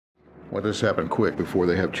Well, this happened quick before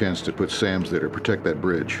they have a chance to put SAMs there to protect that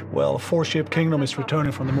bridge. Well, 4-ship Kingdom is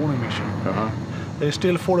returning from the morning mission. They're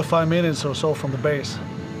still 45 minutes or so from the base.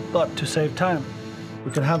 But to save time,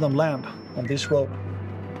 we can have them land on this rope.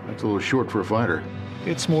 That's a little short for a fighter.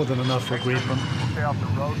 It's more than enough for Gripen. Stay off the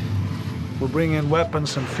road. We'll bring in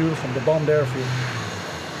weapons and fuel from the bombed airfield.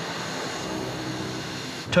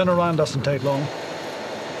 Turnaround doesn't take long.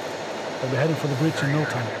 They'll be heading for the bridge in no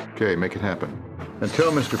time. Okay, make it happen. And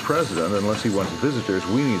tell Mr. President, unless he wants visitors,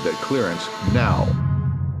 we need that clearance now.